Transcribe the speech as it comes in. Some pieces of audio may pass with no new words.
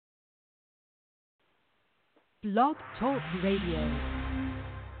Blog Talk Radio.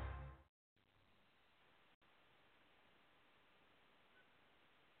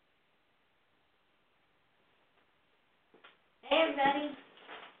 Hey, everybody.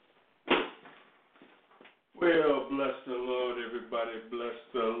 Well, bless the Lord, everybody. Bless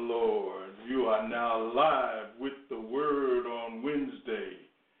the Lord. You are now live with the Word on Wednesday.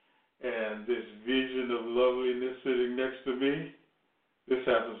 And this vision of loveliness sitting next to me, this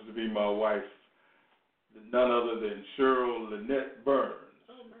happens to be my wife, none other than Cheryl Lynette Burns.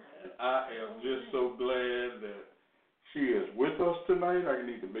 Oh, my. And I am just so glad that she is with us tonight. I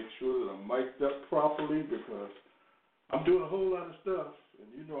need to make sure that I'm mic'd up properly because I'm doing a whole lot of stuff, and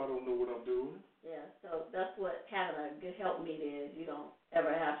you know I don't know what I'm doing. Yeah, so that's what having a good helpmeet is. You don't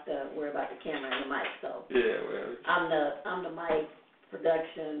ever have to worry about the camera and the mic. So Yeah, well, I'm the mic,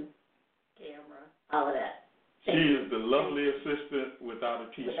 production, camera, all of that. she is the lovely assistant without a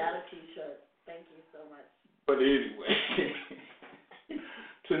T-shirt. Without a T-shirt. Thank you so much. But anyway,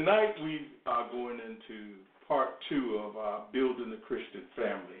 tonight we are going into part 2 of our Building a Christian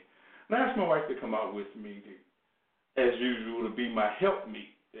Family. And I asked my wife to come out with me, as usual, to be my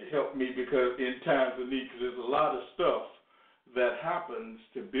helpmeet. To help me because in times of need, because there's a lot of stuff that happens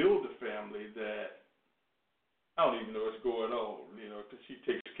to build a family that I don't even know what's going on, because she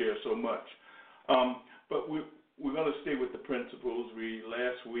takes care of so much. But we're going to stay with the principles.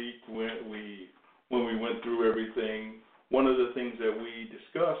 Last week when we went through everything, one of the things that we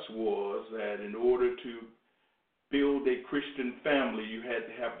discussed was that in order to build a Christian family, you had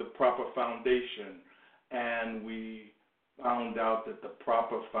to have the proper foundation, and we found out that the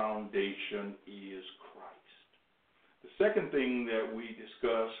proper foundation is Christ. The second thing that we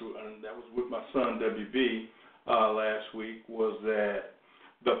discussed, and that was with my son WB last week, was that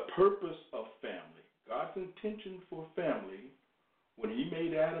the purpose of family, God's intention for family, when he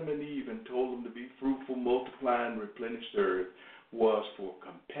made Adam and Eve and told them to be fruitful, multiply, and replenish the earth, was for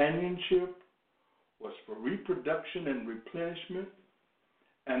companionship, was for reproduction and replenishment,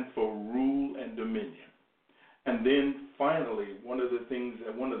 and for rule and dominion. And then finally, one of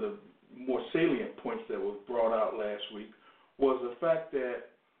the more salient points that was brought out last week was the fact that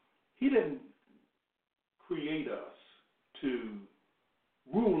he didn't create us to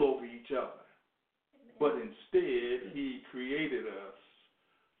rule over each other, but instead he created us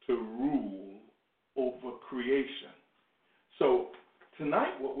to rule over creation. So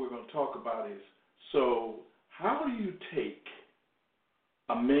tonight what we're going to talk about is, so how do you take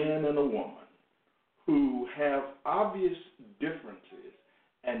a man and a woman who have obvious differences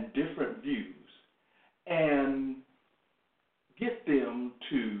and different views and get them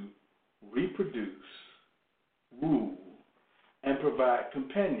to reproduce, rule, and provide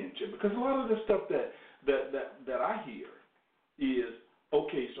companionship? Because a lot of the stuff that I hear is,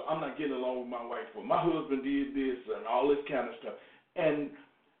 okay, so I'm not getting along with my wife, or my husband did this, and all this kind of stuff. And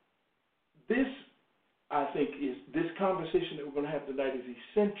this, I think, is this conversation that we're going to have tonight is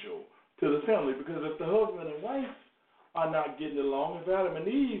essential to the family, because if the husband and wife are not getting along, if Adam and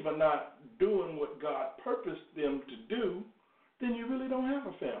Eve are not doing what God purposed them to do, then you really don't have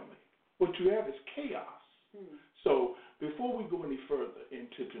a family. What you have is chaos. So before we go any further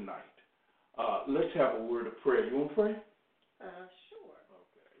into tonight, let's have a word of prayer. You want to pray? Sure.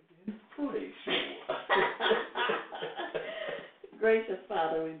 Okay, then pray, sure. Gracious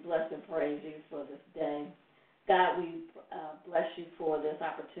Father, we bless and praise you for this day. God, we bless you for this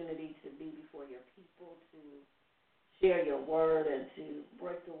opportunity to be before your people, to share your word and to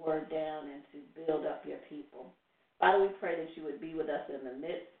break the word down and to build up your people. Father, we pray that you would be with us in the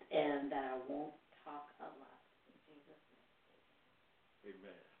midst and that I won't talk a lot. In Jesus' name.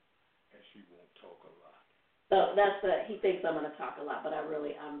 Amen. And she won't talk a lot. So he thinks I'm going to talk a lot, but I'm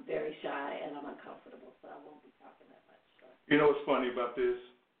very shy and I'm uncomfortable, so I won't be talking that much. So. You know what's funny about this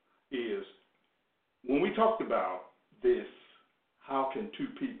is, when we talked about this, how can two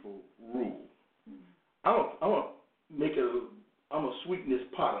people rule? I'm gonna sweeten this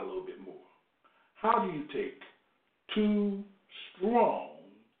pot a little bit more. How do you take two strong,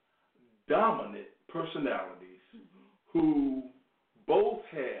 dominant personalities who both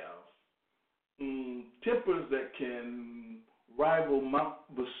have tempers that can rival Mount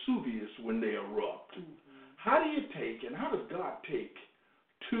Vesuvius when they erupt? How do you take, and how does God take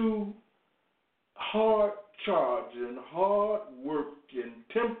two hard-charging, hard-working,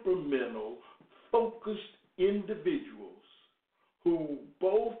 temperamental, focused individuals who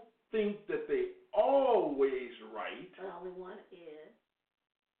both think that they always right, but only one is,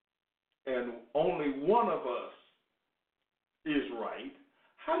 and only one of us is right?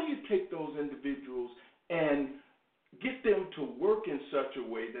 How do you take those individuals and get them to work in such a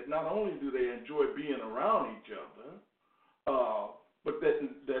way that not only do they enjoy being around each other, but that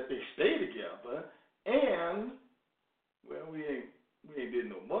they stay together, and well, we ain't did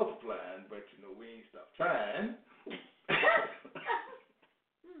no multiplying, but we ain't stopped trying.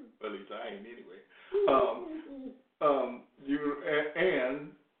 At least I ain't anyway. You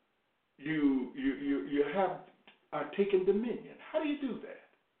are taking dominion. How do you do that?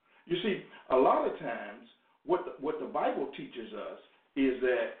 You see, a lot of times, what the Bible teaches us is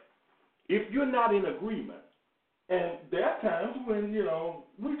that if you're not in agreement, and there are times when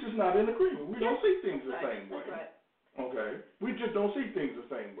we're just not in agreement. We don't see things the same way. That's right. Okay, we just don't see things the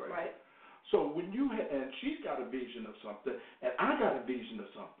same way. Right. So when and she's got a vision of something, and I got a vision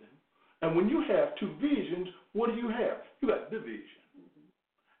of something, and when you have two visions, what do you have? You got division. Mm-hmm.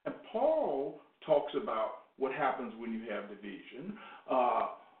 And Paul talks about what happens when you have division.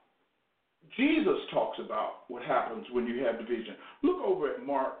 Jesus talks about what happens when you have division. Look over at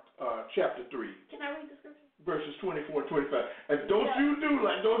Mark chapter 3. Can I read the scripture? Verses 24 and 25. And don't you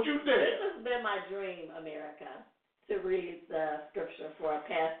dare. This has been my dream, America, to read the scripture for a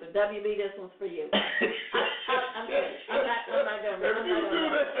pastor. WB, this one's for you. I'm finished. I'm not going to do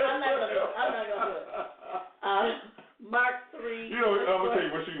it. Mark 3. I'm going to tell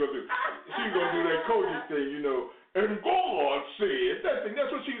you what she's going to do. She's going to do that coaching thing, and God said, that's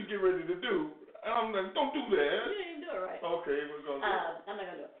what she was getting ready to do. Don't do that. You didn't do it right. Okay, we're going to do it. I'm not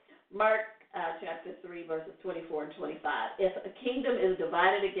going to do it. Mark chapter 3, verses 24 and 25. If a kingdom is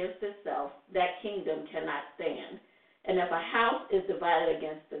divided against itself, that kingdom cannot stand. And if a house is divided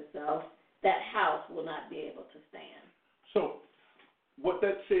against itself, that house will not be able to stand. So what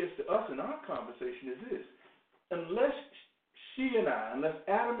that says to us in our conversation is this. Unless unless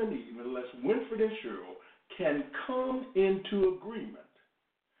Adam and Eve, unless Winfred and Cheryl can come into agreement,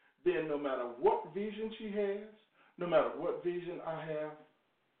 then no matter what vision she has, no matter what vision I have,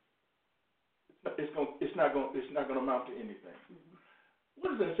 it's not going to amount to anything. Mm-hmm. What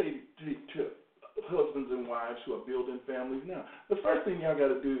does that say to husbands and wives who are building families now? The first thing y'all got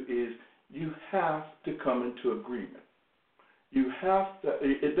to do is you have to come into agreement. You have to.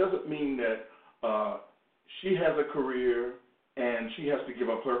 It doesn't mean that she has a career and she has to give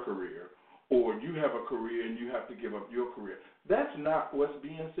up her career, or you have a career and you have to give up your career. That's not what's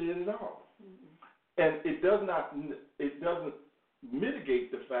being said at all. Mm-hmm. And it doesn't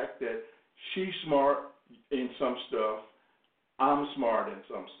mitigate the fact that she's smart in some stuff, I'm smart in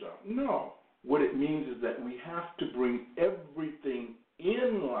some stuff. No. What it means is that we have to bring everything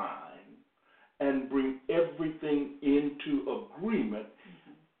in line and bring everything into agreement,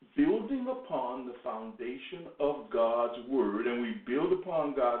 mm-hmm. building upon the foundation of God's Word. And we build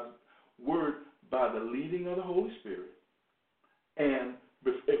upon God's Word by the leading of the Holy Spirit. And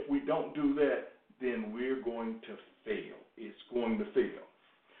if we don't do that, then we're going to fail. It's going to fail.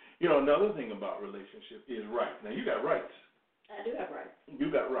 Another thing about relationship is rights. Now, you got rights. I do have rights.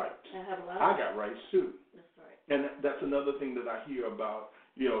 You got rights. I have a lot. I got rights, too. That's right. And that's another thing that I hear about,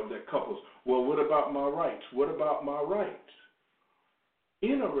 that couples, well, what about my rights? What about my rights?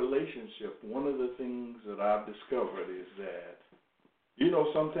 In a relationship, one of the things that I've discovered is that,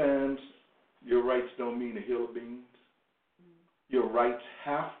 sometimes your rights don't mean a hill of beans. Mm-hmm. Your rights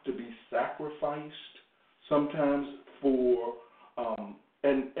have to be sacrificed sometimes for,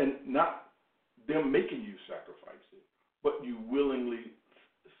 and not them making you sacrifice it, but you willingly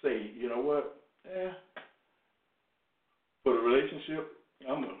say, you know what, for the relationship,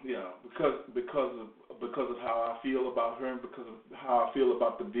 because of how I feel about her and because of how I feel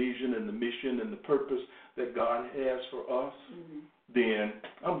about the vision and the mission and the purpose that God has for us, mm-hmm. then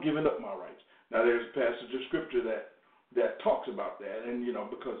I'm giving up my rights. Now, there's a passage of Scripture that talks about that, and,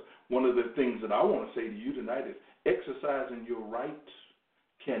 because one of the things that I want to say to you tonight is exercising your rights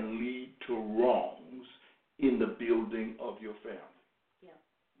can lead to wrongs in the building of your family. Yeah.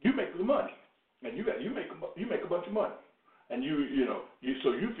 You make the money, and you make a bunch of money, and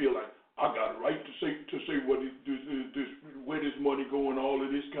so you feel like I got a right to say what this where this money going, all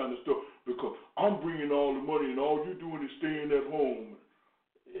of this kind of stuff, because I'm bringing all the money and all you're doing is staying at home.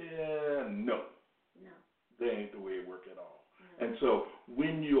 Yeah, no, that ain't the way it works at all. No. And so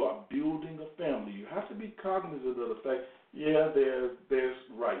when you are building a family, you have to be cognizant of the fact, there's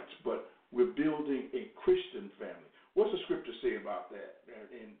rights, but we're building a Christian family. What's the scripture say about that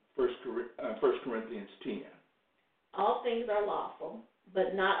in 1 Corinthians 10? All things are lawful,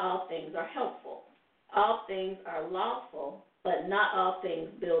 but not all things are helpful. All things are lawful, but not all things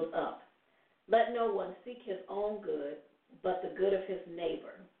build up. Let no one seek his own good, but the good of his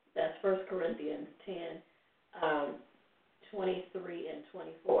neighbor. That's 1 Corinthians 10, 23 and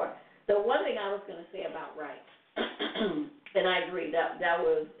 24. The one thing I was going to say about rights And I agree. That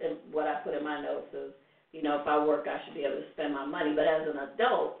was what I put in my notes is, you know, if I work, I should be able to spend my money. But as an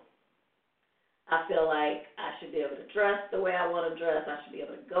adult, I feel like I should be able to dress the way I want to dress. I should be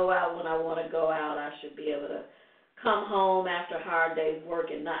able to go out when I want to go out. I should be able to come home after a hard day's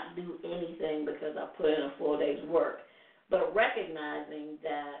work and not do anything because I put in a full day's work. But recognizing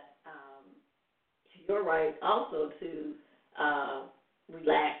that you're right also to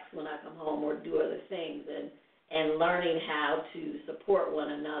relax when I come home or do other things, and learning how to support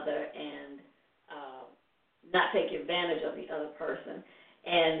one another and not take advantage of the other person,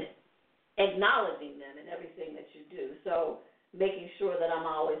 and acknowledging them in everything that you do. So making sure that I'm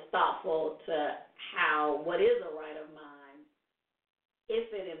always thoughtful to what is a right of mine,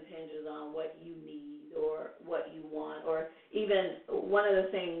 if it impinges on what you need or what you want. Or even one of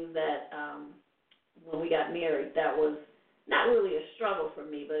the things that when we got married, that was not really a struggle for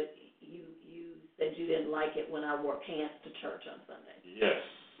me, but you said you didn't like it when I wore pants to church on Sunday. Yes.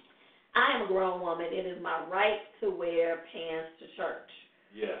 I am a grown woman. It is my right to wear pants to church.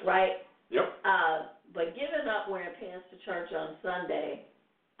 Yes. Right? Yep. But giving up wearing pants to church on Sunday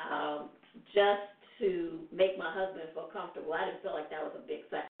just to make my husband feel comfortable, I didn't feel like that was a big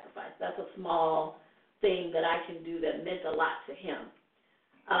sacrifice. That's a small thing that I can do that meant a lot to him.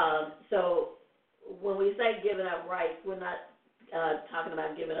 So when we say giving up rights, we're not talking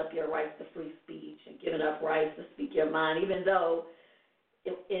about giving up your rights to free speech and giving up rights to speak your mind, even though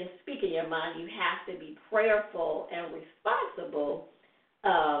in speaking your mind you have to be prayerful and responsible,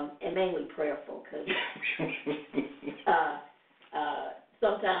 and mainly prayerful, because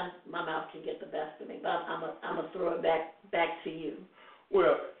sometimes my mouth can get the best of me. But I'm gonna throw it back to you.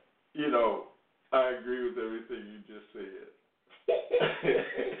 Well, you know, I agree with everything you just said.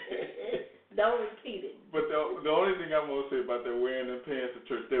 Don't repeat it. But the only thing I'm going to say about that wearing them pants to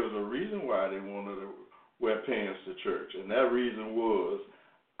church, there was a reason why they wanted to wear pants to church, and that reason was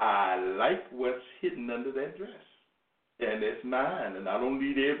I like what's hidden under that dress, and it's mine, and I don't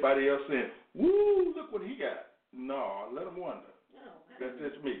need everybody else saying, "Woo, look what he got." No, let them wonder. No, That's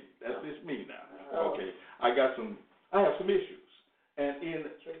just me. That's just me now. Oh. Okay, I have some issues, and in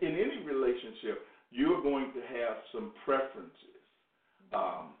any relationship, you're going to have some preferences.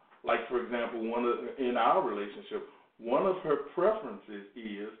 Like, for example, in our relationship, one of her preferences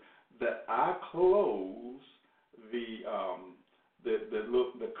is that I close the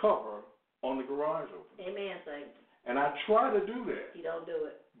cover on the garage opener. Amen, saint. And I try to do that. You don't do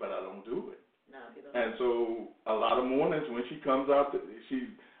it. But I don't do it. No, you don't. And so a lot of mornings when she comes out,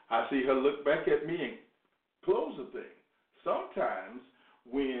 I see her look back at me and close the thing. Sometimes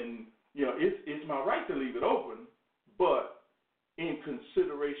when, you know, it's my right to leave it open, but in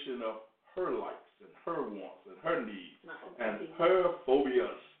consideration of her likes and her wants and her needs and her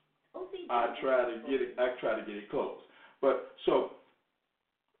phobias, I try to get it closed. But so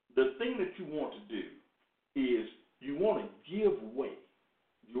the thing that you want to do is you want to give way.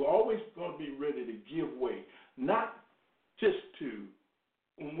 You're always going to be ready to give way, not just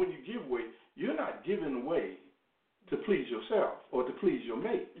when you give way, you're not giving way to please yourself or to please your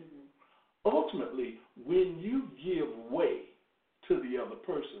mate. Mm-hmm. Ultimately, when you give way to the other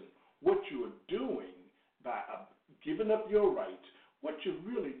person, what you're doing by giving up your rights, what you're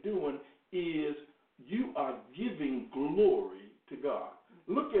really doing is you are giving glory to God.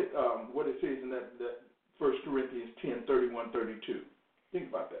 Look at what it says in that 1 Corinthians 10:31-32. Think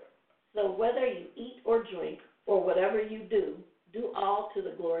about that. So whether you eat or drink or whatever you do all to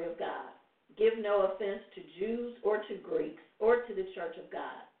the glory of God. Give no offense to Jews or to Greeks or to the church of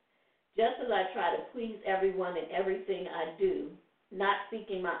God. Just as I try to please everyone in everything I do, not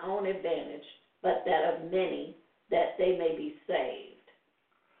seeking my own advantage, but that of many, that they may be saved.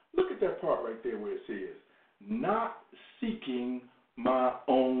 Look at that part right there where it says, not seeking my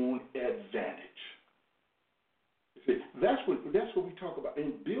own advantage. You see, that's what we talk about.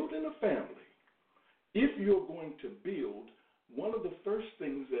 In building a family, if you're going to build, one of the first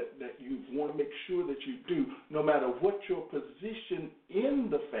things that you want to make sure that you do, no matter what your position in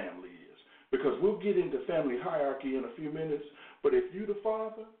the family is, because we'll get into family hierarchy in a few minutes, but if you're the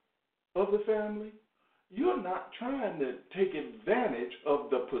father of the family, you're not trying to take advantage of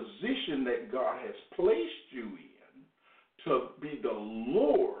the position that God has placed you in to be the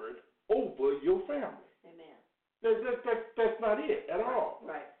Lord over your family. Amen. That's not it at all.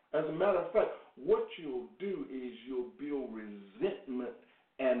 Right. As a matter of fact, what you'll do is you'll build resentment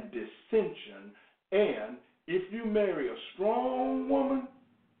and dissension, and if you marry a strong woman,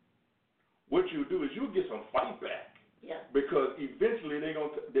 what you'll do is you'll get some fight back. Yeah. Because eventually they're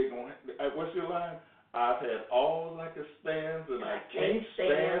gonna what's your line? I've had all I can stand and I can't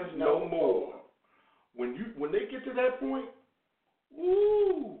stand no more. When they get to that point,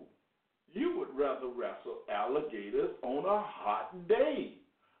 ooh, you would rather wrestle alligators on a hot day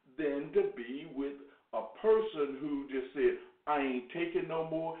than to be with a person who just said, I ain't taking no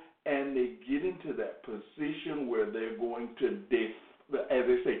more, and they get into that position where they're going to, as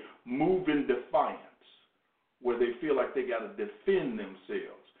they say, move in defiance, where they feel like they got to defend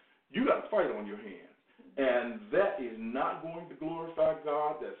themselves. You got to fight on your hands. And that is not going to glorify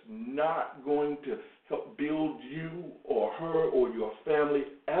God. That's not going to help build you or her or your family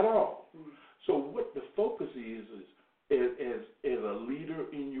at all. Mm-hmm. So what the focus is as a leader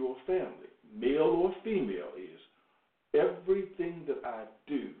in your family, male or female, is everything that I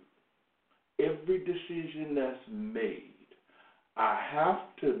do, every decision that's made, I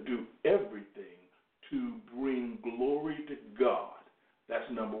have to do everything to bring glory to God. That's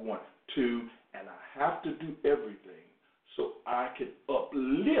number one. Two, and I have to do everything so I can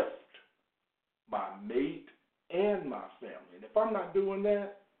uplift my mate and my family. And if I'm not doing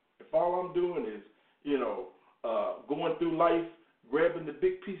that, if all I'm doing is, going through life, grabbing the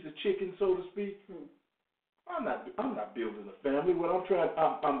big piece of chicken, so to speak, I'm not building a family. What I'm trying,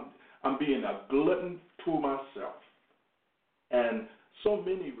 I'm being a glutton to myself. And so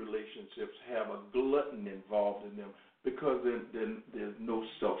many relationships have a glutton involved in them because there's no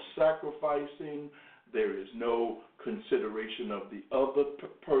self-sacrificing, there is no consideration of the other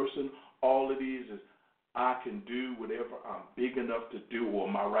person. All it is I can do whatever I'm big enough to do,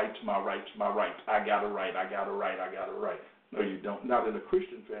 or my rights. I got a right. No, you don't. Not in a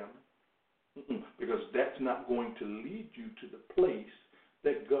Christian family, because that's not going to lead you to the place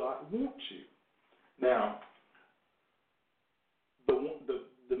that God wants you. Now,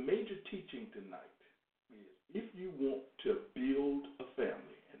 the major teaching tonight is if you want to build a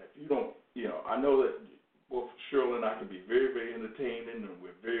family, and if you don't, I know that both Cheryl and I can be very, very entertaining, and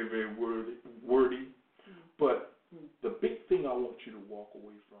we're very, very wordy. But the big thing I want you to walk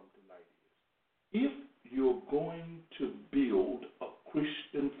away from tonight is if you're going to build a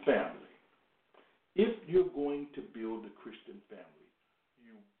Christian family,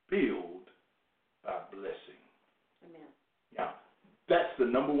 you build by blessing. Amen. Now, that's the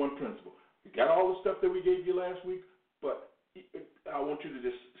number one principle. You got all the stuff that we gave you last week, but I want you to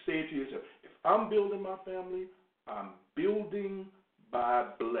just say it to yourself. If I'm building my family, I'm building by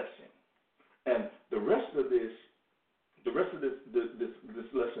blessing. And the rest of this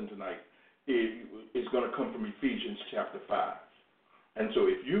lesson tonight is going to come from Ephesians chapter 5. And so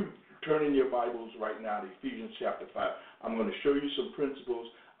if you turn in your Bibles right now to Ephesians chapter 5, I'm going to show you some principles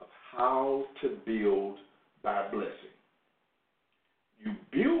of how to build by blessing. You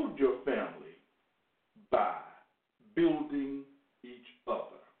build your family by building each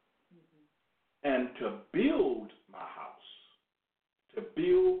other. Mm-hmm. And to build my house, to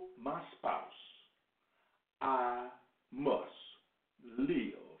build my spouse, I must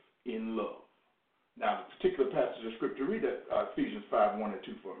live in love. Now, the particular passage of Scripture, read that Ephesians 5, 1 and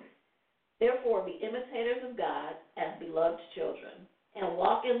 2 for me. Therefore, be imitators of God as beloved children, and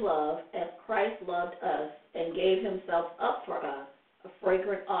walk in love as Christ loved us and gave himself up for us, a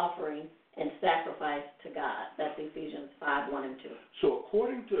fragrant offering and sacrifice to God. That's Ephesians 5, 1 and 2. So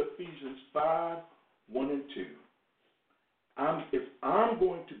according to Ephesians 5, 1 and 2, if I'm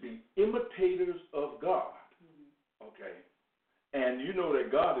going to be imitators of God, okay, and you know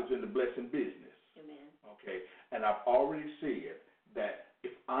that God is in the blessing business. Amen. Okay, and I've already said that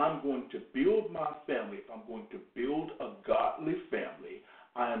if I'm going to build my family, if I'm going to build a godly family,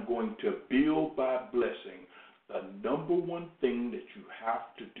 I am going to build by blessing. The number one thing that you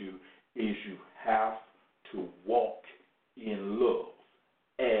have to do is you have to walk in love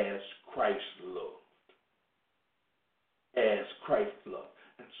as Christ loved. As Christ loved.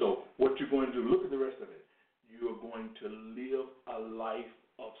 And so what you're going to do, look at the rest of it. You're going to live a life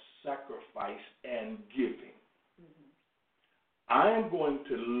of sacrifice and giving. Mm-hmm. I'm going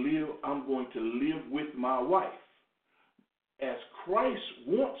to live with my wife as Christ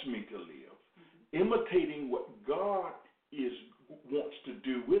wants me to live, imitating what God wants to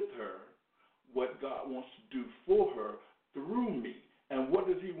do with her, what God wants to do for her through me. And what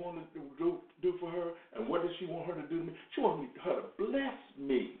does he want to do for her? And what does she want her to do to me? She wants her to bless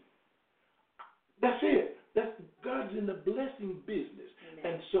me. That's it. God's in the blessing business.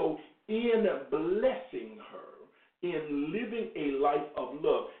 Amen. And so in blessing her, in living a life of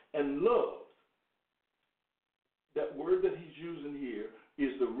love, and love, that word that he's using here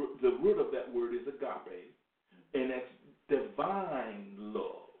is the root of that word is agape, and that's divine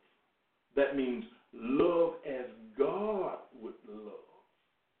love. That means love as God would love.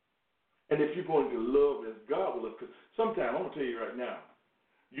 And if you're going to love as God would love, because sometimes, I'm going to tell you right now,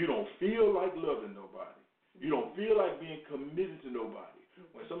 you don't feel like loving nobody. You don't feel like being committed to nobody.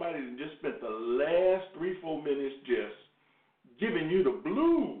 When somebody just spent the last 3-4 minutes just giving you the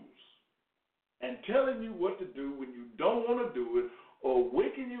blues and telling you what to do when you don't want to do it, or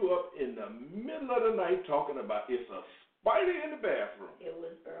waking you up in the middle of the night talking about it's a spider in the bathroom. It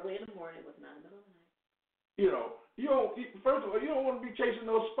was early in the morning. It was not in the middle of the night. You know, first of all, you don't want to be chasing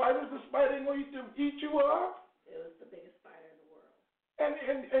those spiders. The spider ain't going to eat you up. It was the biggest spider in the world. And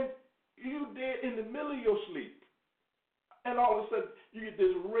you dead in the middle of your sleep. And all of a sudden, you get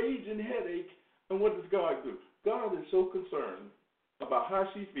this raging headache, and what does God do? God is so concerned about how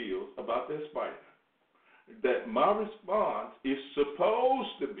she feels about that spider that my response is supposed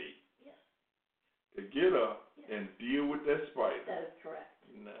to be to get up and deal with that spider. That is correct.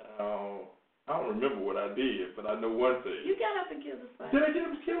 Now, I don't remember what I did, but I know one thing. You got up and killed the spider. Did I get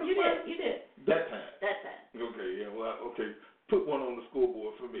up and kill the spider? You did. That time. Okay, yeah, well, okay. Put one on the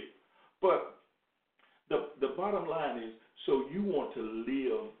scoreboard for me. But the bottom line is, so you want to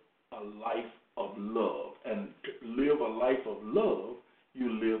live a life of love. And to live a life of love,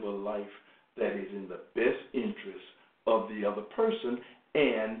 you live a life that is in the best interest of the other person,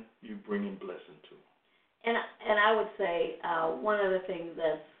 and you bring in blessing to them. And I would say one of the things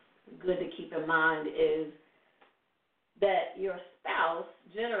that's good to keep in mind is that your spouse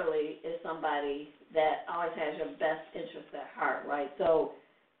generally is somebody that always has your best interest at heart, right? So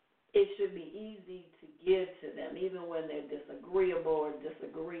it should be easy to give to them, even when they're disagreeable or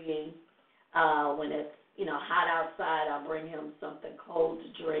disagreeing. When it's hot outside, I'll bring him something cold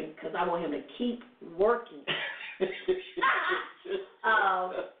to drink because I want him to keep working.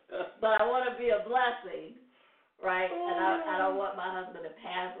 But I want to be a blessing, right? And I don't want my husband to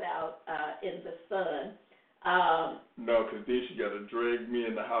pass out in the sun. No, because then she got to drag me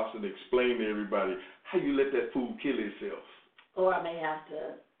in the house and explain to everybody how you let that food kill itself. Or I may have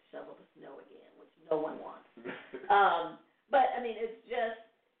to shovel the snow again, which no one wants. But, I mean, it's just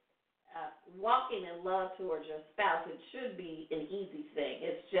walking in love towards your spouse. It should be an easy thing.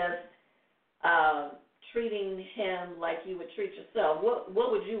 It's just treating him like you would treat yourself.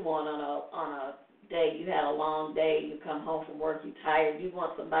 What would you want on a day? You had a long day. You come home from work. You're tired. You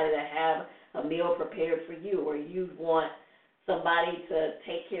want somebody to have a meal prepared for you, or you want somebody to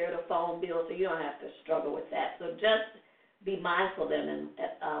take care of the phone bill so you don't have to struggle with that. So just be mindful of them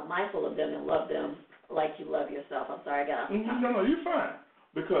and love them like you love yourself. I'm sorry, I got off the topic. No, you're fine,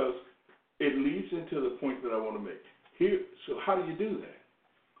 because it leads into the point that I want to make. So how do you do that?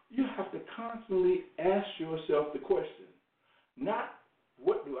 You have to constantly ask yourself the question, not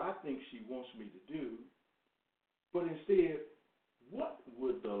what do I think she wants me to do, but instead, what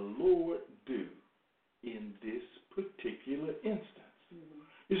would the Lord do in this particular instance? Mm-hmm.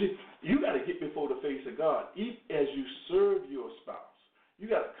 You see, you got to get before the face of God, even as you serve your spouse. You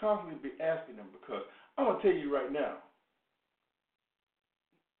got to constantly be asking them, because I'm going to tell you right now,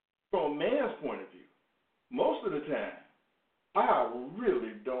 from a man's point of view, most of the time, I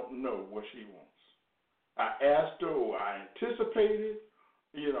really don't know what she wants. I asked her, or I anticipated,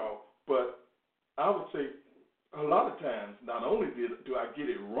 but I would say a lot of times, not only do I get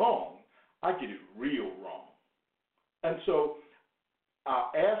it wrong, I get it real wrong. And so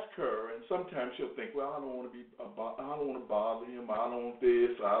I'll ask her, and sometimes she'll think, well, I don't want to bother him, I don't want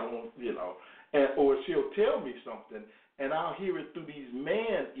this, I don't want, or she'll tell me something, and I'll hear it through these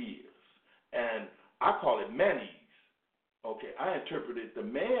man ears, and I call it manese. Okay, I interpreted the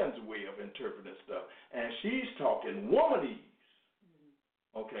man's way of interpreting stuff, and she's talking womanese.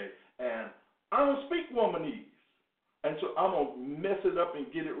 Okay, and I don't speak womanese, and so I'm going to mess it up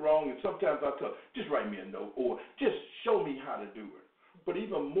and get it wrong, and sometimes I'll tell her, just write me a note, or just show me how to do it. But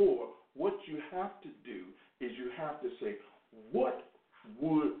even more, what you have to do is you have to say, what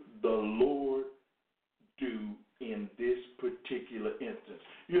would the Lord do in this particular instance?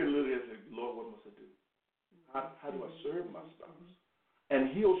 You literally have to say, Lord, what must I do? How do I serve my spouse? And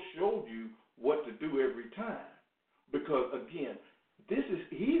he'll show you what to do every time. Because, again,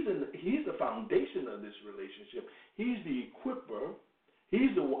 he's the foundation of this relationship. He's the equipper. He's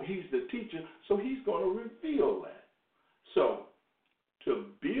the teacher. So he's going to reveal that. So to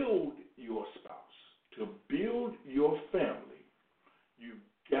build your spouse, to build your family, you've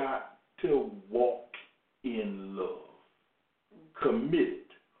got to walk in love, committed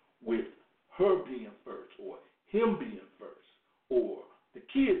with her being first, or him being first, or the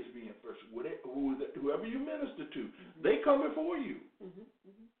kids being first, whoever you minister to, they come before you.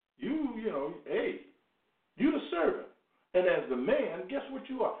 Hey, you the servant. And as the man, guess what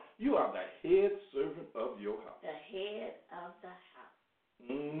you are? You are the head servant of your house. The head of the house.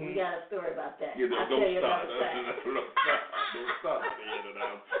 We got a story about that. Yeah, I'll tell you another time. Don't stop at the head of the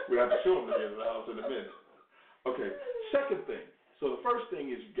house. We have to show them the head of the house in a minute. Okay. Second thing. So the first thing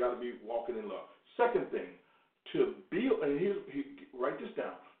is you got to be walking in love. Second thing, to build, and write this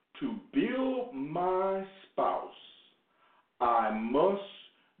down. To build my spouse, I must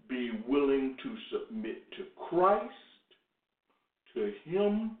be willing to submit to Christ, to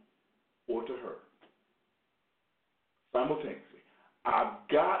him, or to her. Simultaneously. I've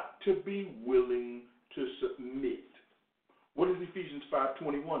got to be willing to submit. What does Ephesians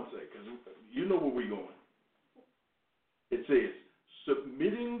 5:21 say? Because you know where we're going. It says,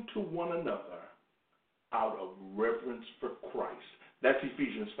 submitting to one another out of reverence for Christ. That's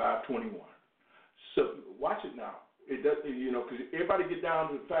Ephesians 5:21. So watch it now. It does, because everybody get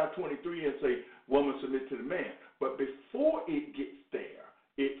down to 5:23 and say, woman submit to the man. But before it gets there,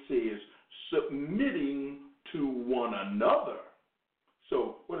 it says, submitting to one another.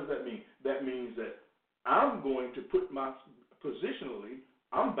 So what does that mean? That means that I'm going to put positionally,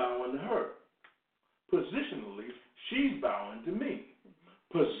 I'm bowing to her. Positionally, she's bowing to me.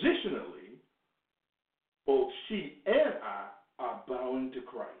 Positionally, both she and I are bowing to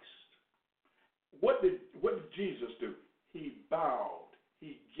Christ. What did Jesus do? He bowed.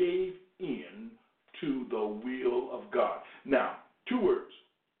 He gave in to the will of God. Now, two words.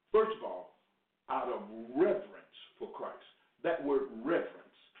 First of all, out of reverence for Christ. That word reverence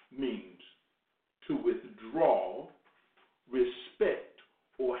means to withdraw, respect,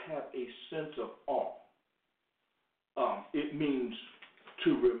 or have a sense of awe. It means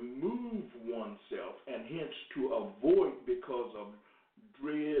to remove oneself and hence to avoid because of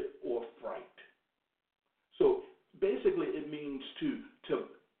dread or fright. So basically it means to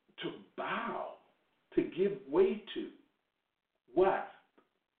bow, to give way to. Why?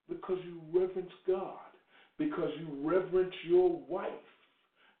 Because you reverence God, because you reverence your wife,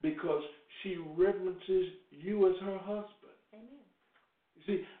 because she reverences you as her husband. Amen. You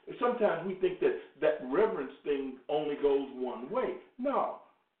see, sometimes we think that reverence thing only goes one way. No.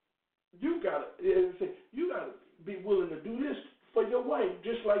 You gotta be willing to do this for your wife,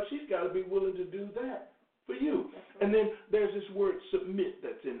 just like she's got to be willing to do that for you. Right. And then there's this word submit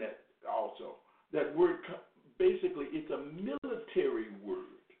that's in that also. That word, basically, it's a military word.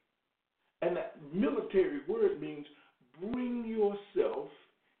 And that military word means bring yourself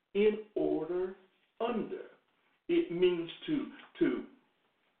in order under. It means to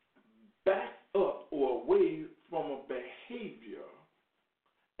back up or away from a behavior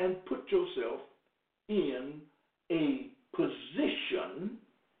and put yourself in a position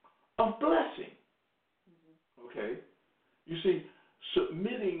of blessing. Okay? You see,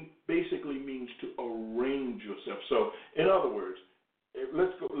 submitting basically means to arrange yourself. So, in other words,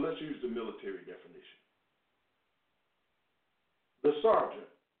 let's use the military definition. The sergeant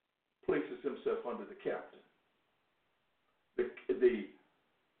places himself under the captain.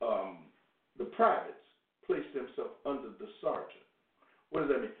 The privates place themselves under the sergeant. What does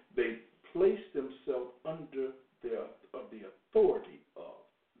that mean? They place themselves under the authority of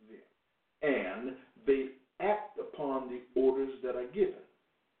them, and they act upon the orders that are given.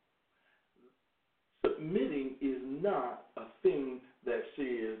 Submitting is not a thing that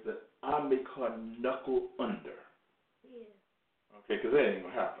says that I make her knuckle under. Yeah. Okay, because that ain't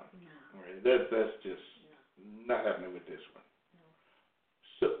gonna happen. No. All right, that's just not happening with this one.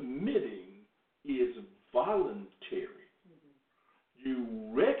 No. Submitting is voluntary. Mm-hmm. You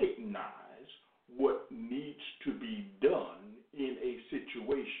recognize what needs to be done in a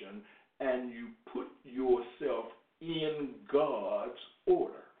situation, and you put yourself in God's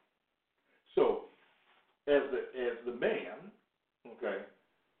order. So, as the man, okay,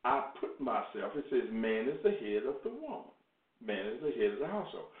 I put myself, it says man is the head of the woman. Man is the head of the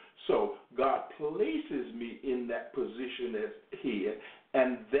household. So God places me in that position as head,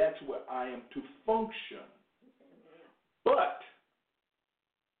 and that's where I am to function. But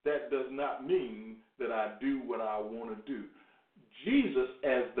that does not mean that I do what I want to do. Jesus,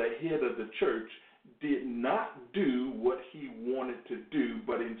 as the head of the church, did not do what he wanted to do,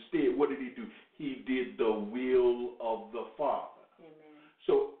 but instead, what did he do? He did the will of the Father. Amen.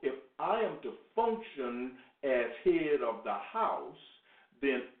 So if I am to function as head of the house,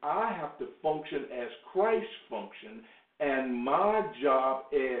 then I have to function as Christ functioned, and my job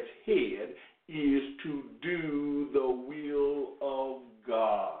as head is to do the will of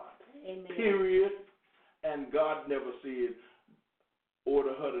God. Amen. Period. And God never said,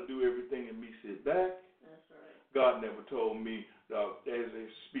 order her to do everything and me sit back. That's right. God never told me as they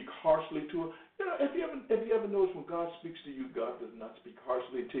speak harshly to her. You know, have you ever noticed when God speaks to you, God does not speak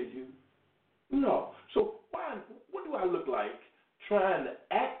harshly to you? No. So what do I look like trying to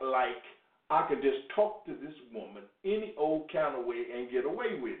act like I can just talk to this woman any old kind of way and get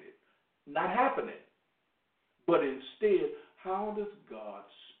away with it? Not happening. But instead, how does God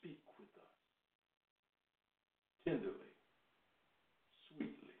speak with us? Tenderly,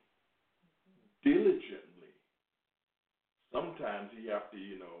 sweetly, diligently. Sometimes he have to,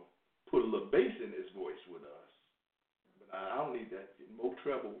 put a little bass in his voice with us. But I don't need that. More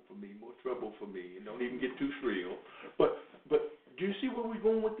trouble for me. And don't even get too shrill. But do you see where we're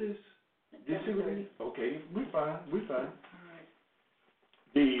going with this? Do you see what it is? Okay, we're fine. All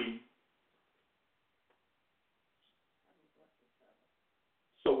right.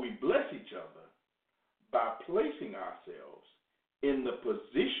 So we bless each other by placing ourselves in the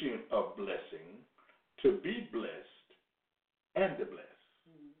position of blessing to be blessed and to bless.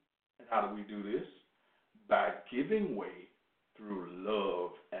 Mm-hmm. And how do we do this? By giving way through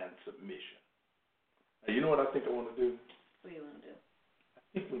love and submission. Now, you know what I think I want to do? What do you want to do? I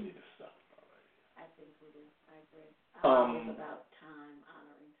think we need to stop already. I think we do. I agree. It's about time,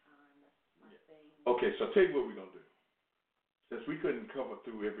 honoring time. That's my thing. Okay, so I'll tell you what we're going to do. Since we couldn't cover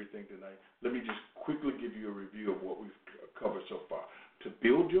through everything tonight, let me just quickly give you a review of what we've covered so far. To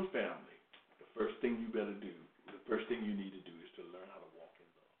build your family, the first thing you need to do is to learn how to walk in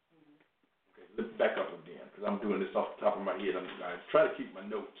love. Mm-hmm. Okay, let's back up again, because I'm doing this off the top of my head. I try to keep my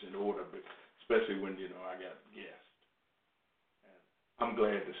notes in order, but especially when, I got guests. And I'm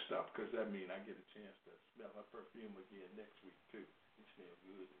glad to stop, because that means I get a chance to smell her perfume again next week, too. It smells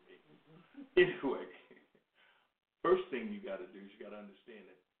good to me. Mm-hmm. Anyway. First thing you got to do is you got to understand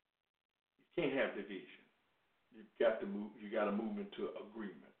that you can't have division. You've got to move. You got to move into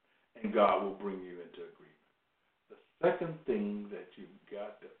agreement, and God will bring you into agreement. The second thing that you've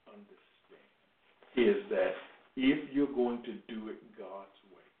got to understand is that if you're going to do it God's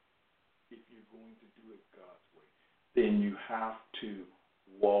way, then you have to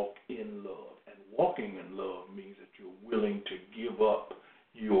walk in love, and walking in love means that you're willing to give up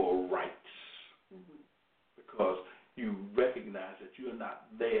your rights. Mm-hmm. Because you recognize that you're not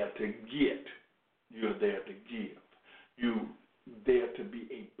there to get, you're there to give. You're there to be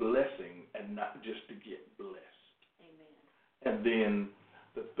a blessing and not just to get blessed. Amen. And then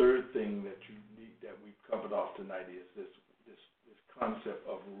the third thing that we've covered off tonight is this concept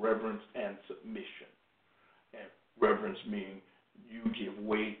of reverence and submission. And reverence meaning you give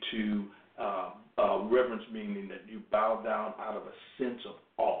way to, reverence meaning that you bow down out of a sense of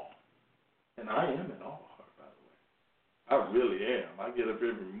awe. And I am in awe. I really am. I get up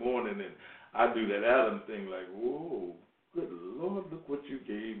every morning and I do that Adam thing like, whoa, good Lord, look what you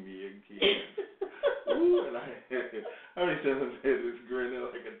gave me again. Ooh, and I mean, sometimes I had this grin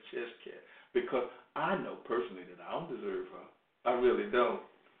like a chest cat because I know personally that I don't deserve her. I really don't.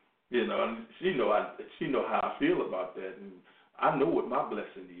 And she know how I feel about that, and I know what my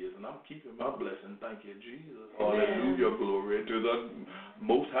blessing is, and I'm keeping my blessing. Thank you, Jesus. Hallelujah, glory to the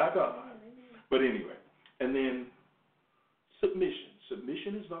Most High God. But anyway, and then submission.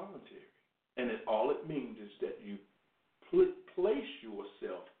 Submission is voluntary, and all it means is that you place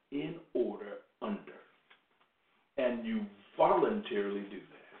yourself in order under, and you voluntarily do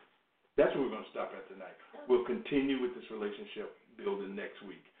that. That's what we're going to stop at tonight. We'll continue with this relationship building next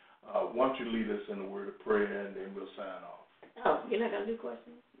week. Why don't you lead us in a word of prayer, and then we'll sign off. Oh, you're not going to do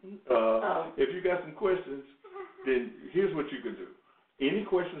questions? If you got some questions, then here's what you could do. Any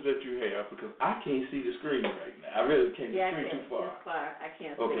questions that you have, because I can't see the screen right now. I really can't see the screen too far. I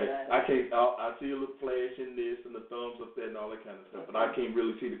can't see that. I can't. I see a little flash in this and the thumbs up there and all that kind of stuff, but I can't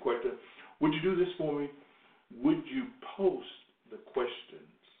really see the question. Would you do this for me? Would you post the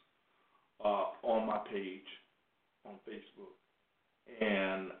questions on my page on Facebook,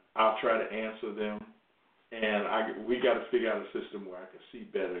 and I'll try to answer them. And we got to figure out a system where I can see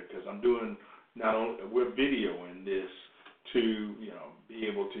better, because I'm doing we're videoing this to be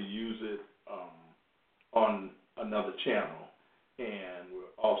able to use it on another channel, and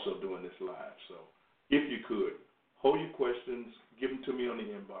we're also doing this live. So if you could hold your questions, give them to me on the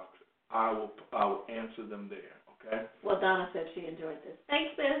inbox. I will answer them there. Okay. Well, Donna said she enjoyed this.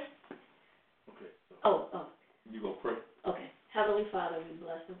 Thanks, Miss. Okay. So Oh. You gonna pray? Okay. Heavenly Father, we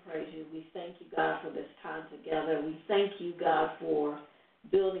bless and praise you. We thank you, God, for this time together. We thank you, God, for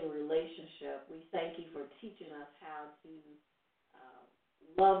building a relationship. We thank you for teaching us how to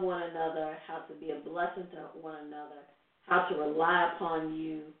love one another, how to be a blessing to one another, how to rely upon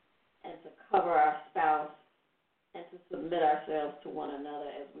you, and to cover our spouse, and to submit ourselves to one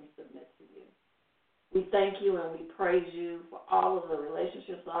another as we submit to you. We thank you and we praise you for all of the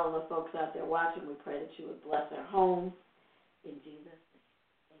relationships, all of the folks out there watching. We pray that you would bless their homes. In Jesus'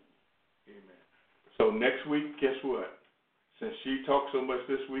 name, amen. Amen. So next week, guess what? Since she talked so much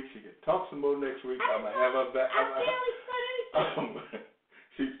this week, she can talk some more next week. I'm going to have her back.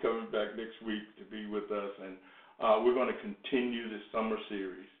 She's coming back next week to be with us, and we're going to continue this summer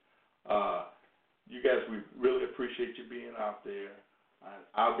series. You guys, we really appreciate you being out there.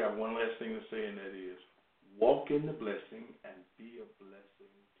 I've got one last thing to say, and that is walk in the blessing and be a blessing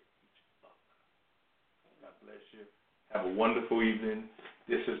to each other. God bless you. Have a wonderful evening.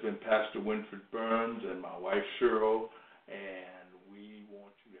 This has been Pastor Winfred Burns and my wife Cheryl, and we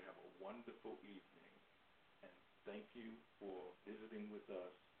want you to have a wonderful evening. And thank you for visiting with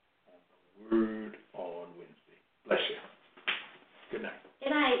us on the Word on Wednesday. Bless you. Good night.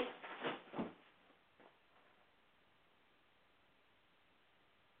 Good night.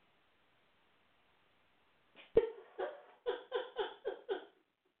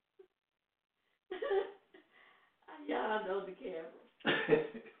 Y'all know the camera.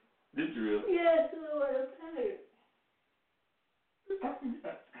 Did you really? Yes, Lord, I'm tired.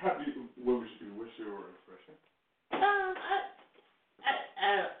 What's your impression?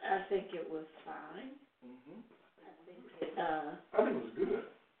 I think it was fine. Mm-hmm. I I think it was good.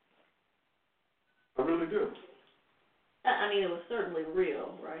 I really do. I mean, it was certainly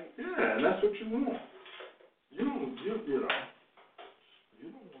real, right? Yeah, and that's what you want. You don't want a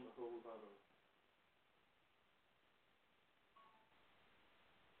whole lot of.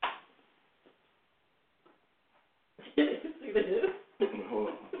 See this? Hold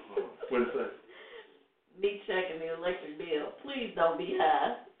on. What is that? Me checking the electric bill. Please don't be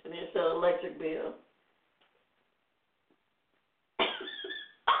high and then show electric bill.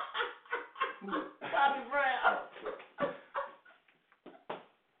 Bobby Brown.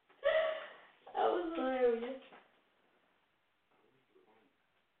 That was hilarious.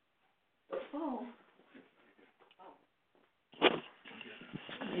 The phone.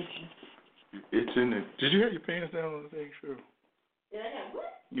 It's in there. Did you have your pants down on the thing, sure? Did I have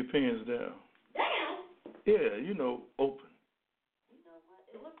what? Your pants down. Down? Yeah, you know, open. You know what?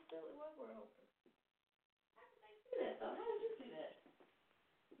 It was open. How did they see that, though? How did you see that?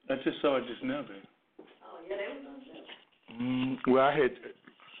 I just saw it just now, babe. Oh, yeah, they was on show. Well, I had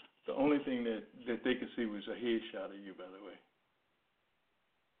the only thing that they could see was a headshot of you, by the way.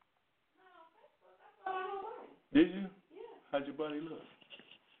 No, that's all I know. Did you? Yeah. How'd your body look?